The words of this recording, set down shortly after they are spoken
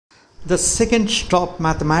The second top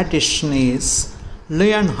mathematician is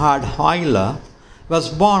Leonhard Euler. He was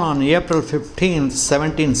born on April 15,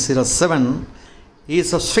 1707. He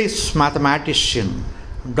is a Swiss mathematician.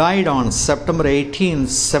 Died on September 18,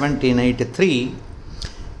 1783.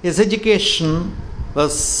 His education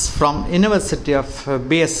was from University of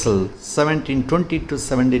Basel, 1720 to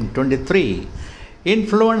 1723.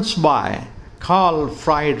 Influenced by Carl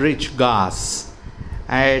Friedrich Gauss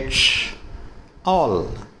et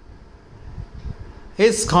al.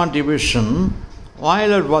 His contribution: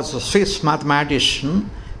 Euler was a Swiss mathematician,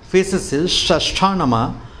 physicist,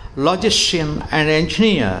 astronomer, logician and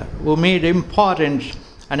engineer who made important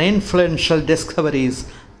and influential discoveries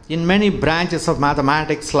in many branches of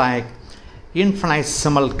mathematics like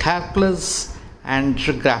infinitesimal calculus and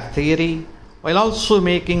graph theory, while also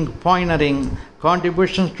making pioneering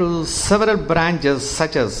contributions to several branches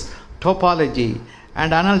such as topology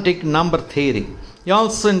and analytic number theory. He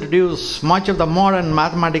also introduced much of the modern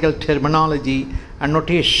mathematical terminology and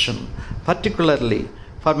notation, particularly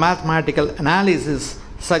for mathematical analysis,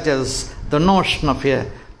 such as the notion of a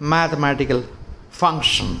mathematical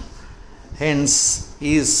function. Hence,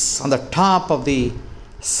 he is on the top of the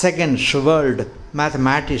second world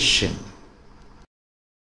mathematician.